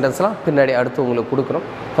எக்ஸாம்பிள் சென்டென்ஸ்லாம் பின்னாடி அடுத்து உங்களுக்கு கொடுக்குறோம்.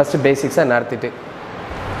 ஃபஸ்ட்டு பேசிக்ஸாக நடத்திட்டு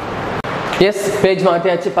எஸ் பேஜ்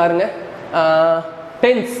மாற்றியாச்சு பாருங்கள்.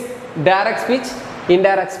 Tense, direct speech,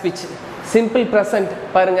 indirect speech. Simple present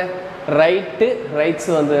பாருங்கள், ரைட்டு, ரைட்ஸ்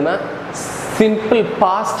வந்ததுன்னா simple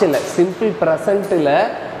Bastille, simple ப்ரெசண்ட்டில்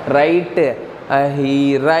right, he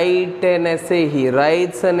right an essay, he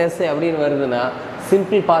writes an essay அப்படின்னு வருதுன்னா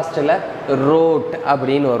சிம்பிள் பாஸ்டில் ரோட்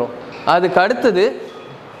அப்படின்னு வரும். அதுக்கு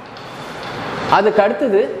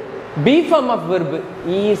அடுத்தது B form of verb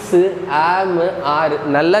is, ஆம், ஆர்.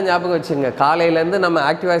 நல்லா ஞாபகம் வச்சுங்க. காலையிலேருந்து நம்ம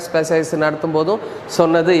ஆக்டிவ் வாய்ஸ் பேசிவ் வாய்ஸ் நடத்தும் போதும்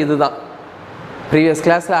சொன்னது இதுதான். ப்ரீவியஸ்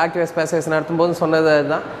கிளாஸில் ஆக்டிவ் வாய்ஸ் பேசிவ் வாய்ஸ் நடத்தும் போதும் சொன்னது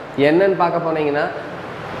அதுதான். என்னன்னு பார்க்க போனீங்கன்னா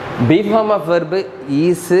B form of verb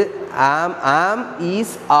is, ஆம், ஆம்,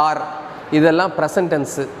 ஈஸ், ஆர் இதெல்லாம் ப்ரெசன்ட்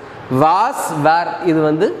டென்ஸு. வாஸ், வேர் இது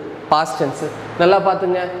வந்து பாஸ்ட் டென்ஸு. நல்லா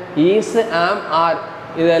பார்த்துங்க, ஈஸ், ஆம், ஆர்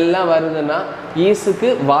இதெல்லாம் வருதுன்னா ஈஸுக்கு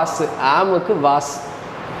வாஸ், ஆமுக்கு வாஸ்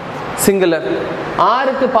சிங்குலர்,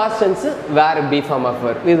 ஆருக்கு past tens, where B form of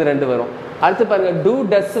verb இது ரெண்டு வரும். அடுத்து பாருங்கள், டூ,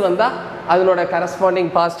 டஸ் வந்தால் அதனோட கரஸ்பாண்டிங்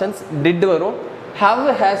பாஸ்ட் டென்ஸ் டிட் வரும். ஹவ்,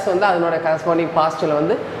 ஹேஸ் வந்தால் அதனோட கரஸ்பாண்டிங் பாஸ்ட்டில்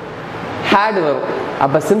வந்து ஹேட் வரும்.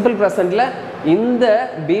 அப்போ சிம்பிள் ப்ரெசண்ட்டில் இந்த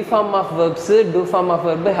B form of வெர்ப்ஸு, two form of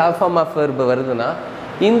verb, have form of verb வருதுன்னா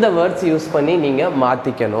இந்த வேர்ட்ஸ் யூஸ் பண்ணி நீங்கள்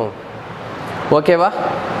மாற்றிக்கணும்.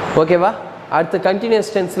 ஓகேவா? அடுத்து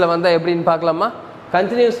கண்டினியூஸ் டென்ஸில் வந்தால் எப்படின்னு பார்க்கலாமா?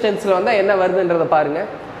 கண்டினியூஸ் டென்ஸில் வந்தால் என்ன வருதுன்றதை பாருங்கள்.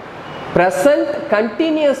 ப்ரெசன்ட்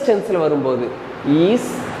கண்டினியூஸ் டென்ஸில் வரும்போது ஈஸ்,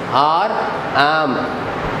 ஆர், ஆம்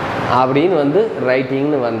அப்படின்னு வந்து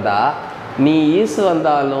ரைட்டிங்னு வந்தால் நீ ஈஸ்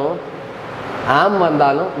வந்தாலும் ஆம்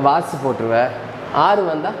வந்தாலும் வாஸ் போட்டுருவ, ஆறு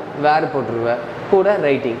வந்தால் வேறு போட்டுருவ, கூட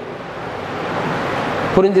ரைட்டிங்.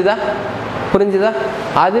 புரிஞ்சுதா?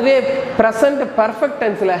 அதுவே ப்ரெசன்ட் பர்ஃபெக்ட்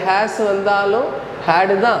டென்ஸில் ஹேஸ் வந்தாலும்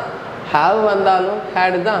ஹேடு தான், ஹாவ் வந்தாலும்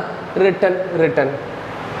ஹேடு தான், ரிட்டன்.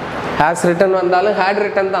 ஹேஸ் ரிட்டன் வந்தாலும் ஹேட்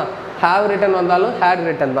ரிட்டன் தான், ஹாவ் ரிட்டன் வந்தாலும் ஹேட்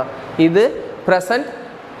ரிட்டன் தான். இது present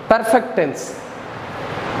perfect tense.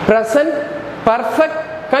 Present perfect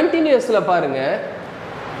கண்டினியூஸில் பாருங்கள்,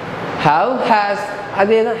 ஹாவ், ஹேஸ்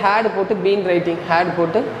அதே தான், ஹேடு போட்டு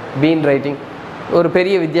பீன் ரைட்டிங், ஒரு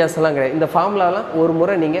பெரிய வித்தியாசம்லாம் கிடையாது. இந்த ஃபார்முலாலாம் ஒரு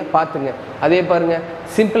முறை நீங்கள் பார்த்துங்க. அதே பாருங்கள்,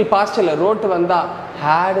 சிம்பிள் பாஸ்டில் ரோட்டு வந்தால்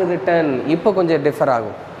ஹேடு ரிட்டன், இப்போ கொஞ்சம் டிஃபர்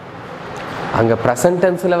ஆகும். அங்கே ப்ரெசன்ட்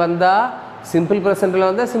டென்ஸில் வந்தால் சிம்பிள் ப்ரெசென்ட்டில்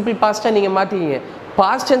வந்தால் சிம்பிள் பாஸ்ட்டாக நீங்கள் மாற்றிக்கிங்க.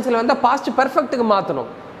 பாஸ்ட் டென்ஸில் வந்தால் பாஸ்ட் பர்ஃபெக்ட்டுக்கு மாற்றணும்.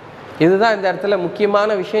 இதுதான் இந்த இடத்துல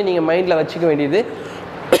முக்கியமான விஷயம் நீங்கள் மைண்டில் வச்சுக்க வேண்டியது.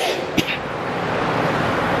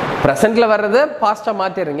 ப்ரெசென்ட்ல வர்றதை பாஸ்ட்டாக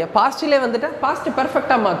மாற்றிடுறீங்க. பாஸ்ட்லேயே வந்துட்டா பாஸ்ட்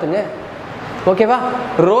பெர்ஃபெக்டாக மாற்றுங்க. ஓகேவா?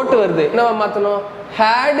 ரோட் வருது, என்னவா மாற்றணும்?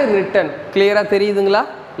 Had written. கிளியராக தெரியுதுங்களா?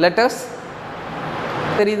 லெட்டர்ஸ்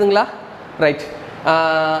தெரியுதுங்களா? ரைட்.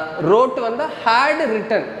 ரோட் வந்தால் ஹேட்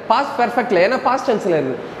ரிட்டன், பாஸ்ட் பெர்ஃபெக்டில், ஏன்னா பாஸ்ட் டென்ஸில்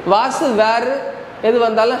இருக்குது. வாசு வேறு எது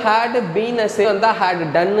வந்தாலும் ஹேடு பீனஸ் வந்தால் ஹேட்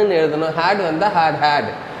டன்னு எழுதணும். ஹேட் வந்தால்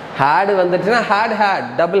ஹேடு வந்துட்டுன்னா ஹேட்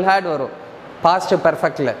டபுள் ஹேட் வரும் பாஸ்ட்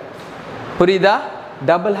பெர்ஃபெக்டில். புரியுதா?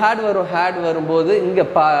 டபுள் ஹேட் வரும். ஹேட் வரும்போது இங்கே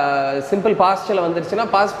சிம்பிள் பாஸ்டில் வந்துருச்சுன்னா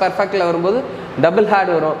பாஸ்ட் பெர்ஃபெக்டில் வரும்போது டபுள்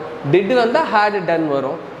ஹேட் வரும். டிட் வந்தால் ஹேட் டன்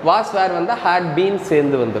வரும். வாஸ் வேர் வந்தால் ஹேட் பீன்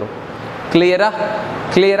சேர்ந்து வந்துடும். கிளியரா?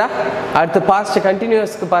 அடுத்து பாஸ்ட்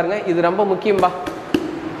கண்டினியூஸ்க்கு பாருங்கள். இது ரொம்ப முக்கியம்பா.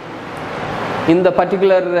 இந்த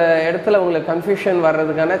பர்டிகுலர் இடத்துல உங்களுக்கு கன்ஃபியூஷன்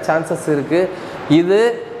வர்றதுக்கான சான்சஸ் இருக்குது. இது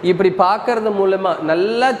இப்படி பார்க்கறது மூலமா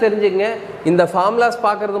நல்லா தெரிஞ்சுங்க. இந்த ஃபார்முலாஸ்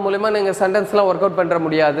பார்க்கறது மூலமா நீங்கள் சென்டென்ஸ்லாம் ஒர்க் அவுட் பண்ணுற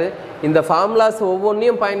முடியாது. இந்த ஃபார்முலாஸ்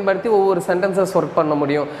ஒவ்வொன்றையும் பயன்படுத்தி ஒவ்வொரு சென்டென்சஸ் ஒர்க் பண்ண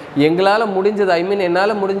முடியும். எங்களால் முடிஞ்சது,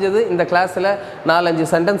 என்னால் முடிஞ்சது இந்த கிளாஸில் 4-5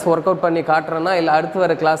 சென்டென்ஸ் ஒர்க் அவுட் பண்ணி காட்டுறேன்னா, இல்லை அடுத்து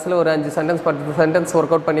வர கிளாஸில் ஒரு 5 சென்டென்ஸ் 10 சென்டென்ஸ்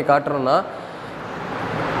ஒர்க் அவுட் பண்ணி காட்டுறோன்னா,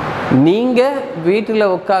 நீங்கள் வீட்டில்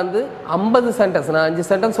உட்காந்து 50 சென்டென்ஸ், நான் 5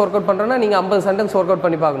 சென்டென்ஸ் ஒர்க் அவுட் பண்ணுறேன்னா நீங்கள் 50 சென்டென்ஸ் ஒர்க் அவுட்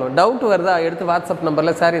பண்ணி பார்க்கணும். டவுட் வருதா? எடுத்து வாட்ஸ்அப்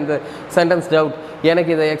நம்பரில் சார் இந்த சென்டென்ஸ் டவுட்,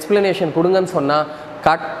 எனக்கு இதை எக்ஸ்ப்ளனேஷன் கொடுங்கன்னு சொன்னால்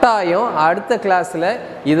கட்டாயம் அடுத்த கிளாஸில்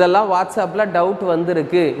இதெல்லாம் வாட்ஸ்அப்பில் டவுட்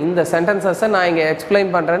வந்திருக்கு, இந்த சென்டென்சஸை நான் இங்கே எக்ஸ்பிளைன்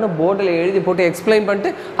பண்ணுறேன்னு போர்டில் எழுதி போட்டு எக்ஸ்பிளைன் பண்ணிட்டு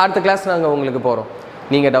அடுத்த கிளாஸ் நாங்கள் உங்களுக்கு போகிறோம்,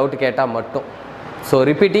 நீங்கள் டவுட் கேட்டால் மட்டும். So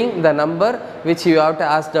repeating the number which you have to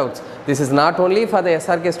ask doubts. This is not only for the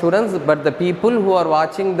S.R.K students but the people who are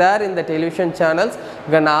watching there in the television channels.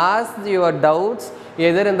 You can ask your doubts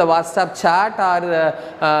either in the WhatsApp chat or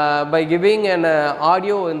by giving an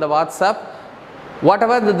audio in the WhatsApp.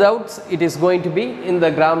 Whatever the doubts it is going to be in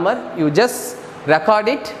the grammar, you just record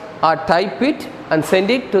it or type it and send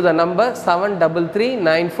it to the number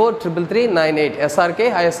 7339433398 S.R.K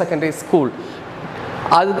Higher Secondary School.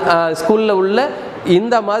 அது ஸ்கூலில் உள்ள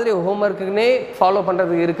இந்த மாதிரி ஹோம்ஒர்க்குன்னே follow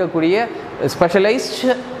பண்ணுறதுக்கு இருக்கக்கூடிய specialised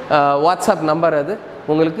WhatsApp number. அது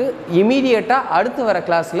உங்களுக்கு இமீடியட்டாக அடுத்து வர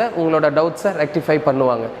கிளாஸில் உங்களோட டவுட்ஸை ரெக்டிஃபை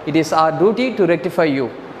பண்ணுவாங்க. It is R duty to rectify you,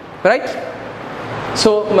 right?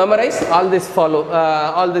 So memorise all this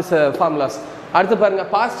formulas. அடுத்து பாருங்கள்,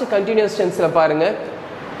 பாஸ்ட் கண்டினியூஸ் டென்ஸில் பாருங்கள்.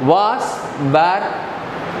 வாஸ், வேர்,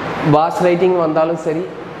 வாஸ் ரைட்டிங் வந்தாலும் சரி,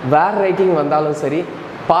 வேர் ரைட்டிங் வந்தாலும் சரி,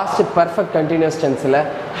 past perfect continuous டென்ஸில்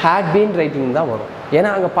had been writing தான் வரும். ஏன்னா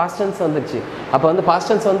அங்கே பாஸ்ட் டென்ஸ் வந்துருச்சு. அப்போ வந்து பாஸ்ட்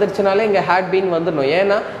டென்ஸ் வந்துருச்சுனாலே இங்கே ஹேட் பீன் வந்துடணும்.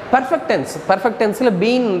 ஏன்னா பர்ஃபெக்ட் டென்ஸில்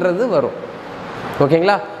பீன்றது வரும்.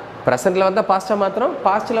 ஓகேங்களா? ப்ரெசென்ட்டில் வந்தால் பாஸ்ட்டாக மாத்திரம்,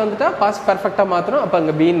 பாஸ்ட்டில் வந்துட்டால் பாஸ்ட் பர்ஃபெக்டாக மாத்திரம், அப்போ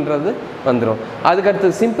அங்கே பீன்றது வந்துடும். அதுக்கடுத்து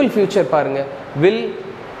சிம்பிள் ஃபியூச்சர் பாருங்கள். Will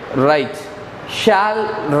write, shawl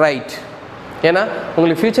right. ஏன்னா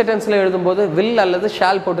உங்களுக்கு ஃபியூச்சர் டென்ஸில் எழுதும்போது வில் அல்லது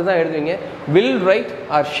ஷால் போட்டு தான் எழுதுவீங்க. Will right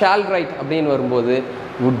or shawl right அப்படின்னு வரும்போது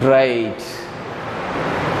would write,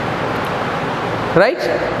 right?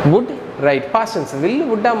 would write past tense. will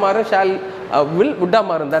would மாறும், shall will would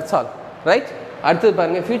மாறும், that's all, right? அடுத்து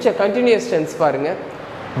பாருங்க, future continuous tense பாருங்க.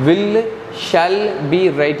 will shall be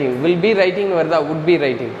writing, will be writing வருதா, would be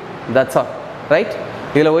writing, that's all, right?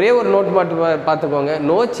 இதில் ஒரே ஒரு note மட்டும் பார்த்துக்கோங்க.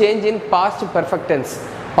 no change in past perfect tense,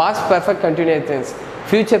 past perfect continuous tense,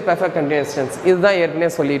 future perfect continuous tense. இதுதான்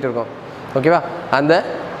ஏற்கனவே சொல்லிட்டு இருக்கோம். ஓகேவா? அந்த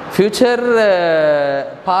ஃபியூச்சர்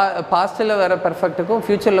பாஸ்டில் வர பர்ஃபெக்ட்டுக்கும்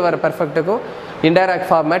ஃபியூச்சரில் வர பர்ஃபெக்ட்டுக்கும் இன்டைரக்ட்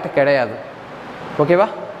ஃபார்மேட் கிடையாது. ஓகேவா?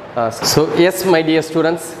 So S my dear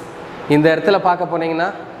students, இந்த இடத்துல பார்க்க போனீங்கன்னா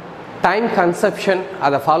டைம் கன்செப்ஷன்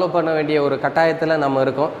அதை ஃபாலோ பண்ண வேண்டிய ஒரு கட்டாயத்தில் நம்ம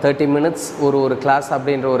இருக்கோம். 30 minutes ஒரு கிளாஸ்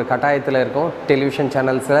அப்படின்ற ஒரு கட்டாயத்தில் இருக்கோம் டெலிவிஷன்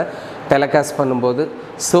சேனல்ஸில் டெலிகாஸ்ட் பண்ணும்போது.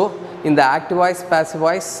 ஸோ இந்த ஆக்டிவ் வாய்ஸ், பேசிவ்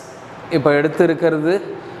வாய்ஸ் இப்போ எடுத்துருக்கிறது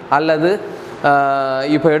அல்லது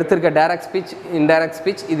இப்போ எடுத்திருக்க டைரக்ட் ஸ்பீச், இன்டைரக்ட்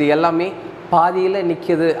ஸ்பீச், இது எல்லாமே பாதியில்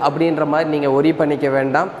நிற்கிது அப்படின்ற மாதிரி நீங்கள் ஒரி பண்ணிக்க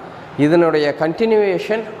வேண்டாம். இதனுடைய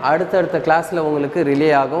கண்டினியூவேஷன் அடுத்தடுத்த கிளாஸில் உங்களுக்கு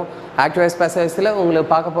ரிலே ஆகும். ஆக்டிவ் வாய்ஸ், பேசிவ் வாய்ஸில் உங்களுக்கு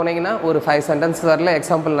பார்க்க போனீங்கன்னா ஒரு 5 சென்டென்ஸ் வரல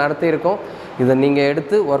எக்ஸாம்பிள் நடத்தியிருக்கோம். இதை நீங்கள்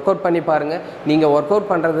எடுத்து ஒர்க் அவுட் பண்ணி பாருங்கள். நீங்கள் ஒர்க் அவுட்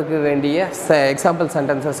பண்ணுறதுக்கு வேண்டிய எக்ஸாம்பிள்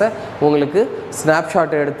சென்டென்சஸை உங்களுக்கு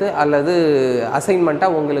ஸ்னாப்ஷாட் எடுத்து அல்லது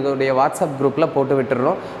அசைன்மெண்ட்டாக உங்களுடைய வாட்ஸ்அப் குரூப்பில் போட்டு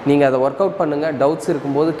விட்டுறோம். நீங்கள் அதை ஒர்க் அவுட் பண்ணுங்கள். டவுட்ஸ்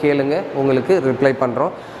இருக்கும்போது கேளுங்க, உங்களுக்கு ரிப்ளை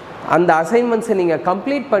பண்ணுறோம். அந்த அசைன்மெண்ட்ஸை நீங்கள்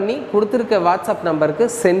கம்ப்ளீட் பண்ணி கொடுத்துருக்க வாட்ஸ்அப் நம்பருக்கு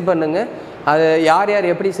சென்ட் பண்ணுங்கள். அது யார் யார்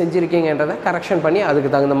எப்படி செஞ்சுருக்கீங்கன்றதை கரெக்ஷன் பண்ணி அதுக்கு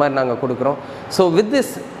தகுந்த மாதிரி நாங்கள் கொடுக்குறோம். So with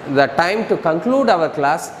this the time to conclude our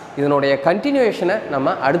class. இதனுடைய கண்டினியூவேஷனை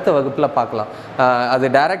நம்ம அடுத்த வகுப்பில் பார்க்கலாம். அது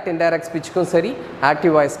டைரக்ட் இன்டைரக்ட் ஸ்பீச்சுக்கும் சரி,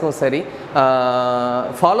 ஆக்டிவ் வாய்ஸ்க்கும் சரி.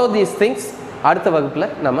 Follow these things. அடுத்த வகுப்பில்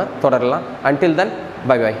நம்ம தொடரலாம். Until then,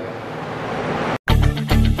 by by.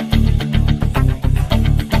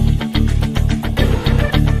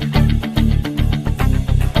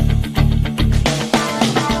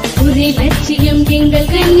 ஒரே லட்சியம் எங்கள்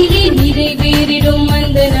கண்ணிலே நிறைவேறிடும்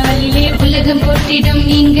அந்த நாளிலே உலகம் போற்றிடும்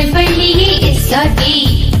எங்கள் பள்ளியே S.R.K.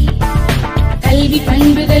 கல்வி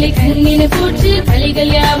பண்புகளை கண்ணின போற்று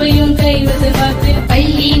கலைகள் யாவையும் கைவசமாக்கு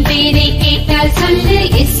பள்ளியின் பெயரை கேட்டால் சொல்லு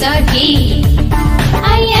S.R.K.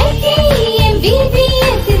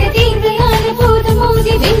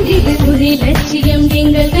 ஒரே லட்சியம்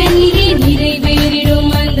எங்கள் கண்ணிலே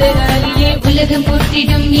நிறைவேறிடும் அந்த நாளிலே உலகம்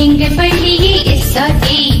போற்றிடும் எங்கள் பள்ளியே S.R.K.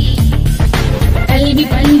 கல்வி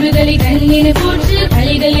பண்புகளை கண்ணின போற்று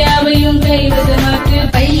கலைகள் யாவையும் கைவசமாக்கு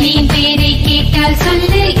பள்ளியின் பெயரை கேட்டால்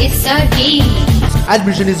சொல்லு S.R.K.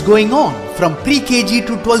 Admission is going on from pre-KG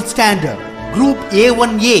to 12th standard. Group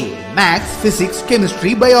A1A Maths, Physics,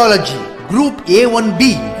 Chemistry, Biology. Group A1B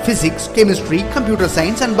Physics, Chemistry, Computer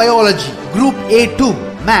Science and Biology. Group A2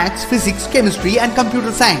 Maths, Physics, Chemistry and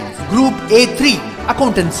Computer Science. Group A3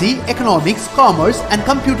 Accountancy, Economics, Commerce and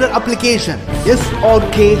Computer Application.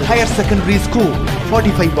 S.R.K Higher Secondary School,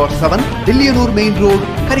 45/7, Dilliyanur Main Road,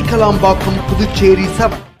 Karikalampakkam, Puducherry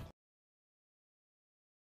 7.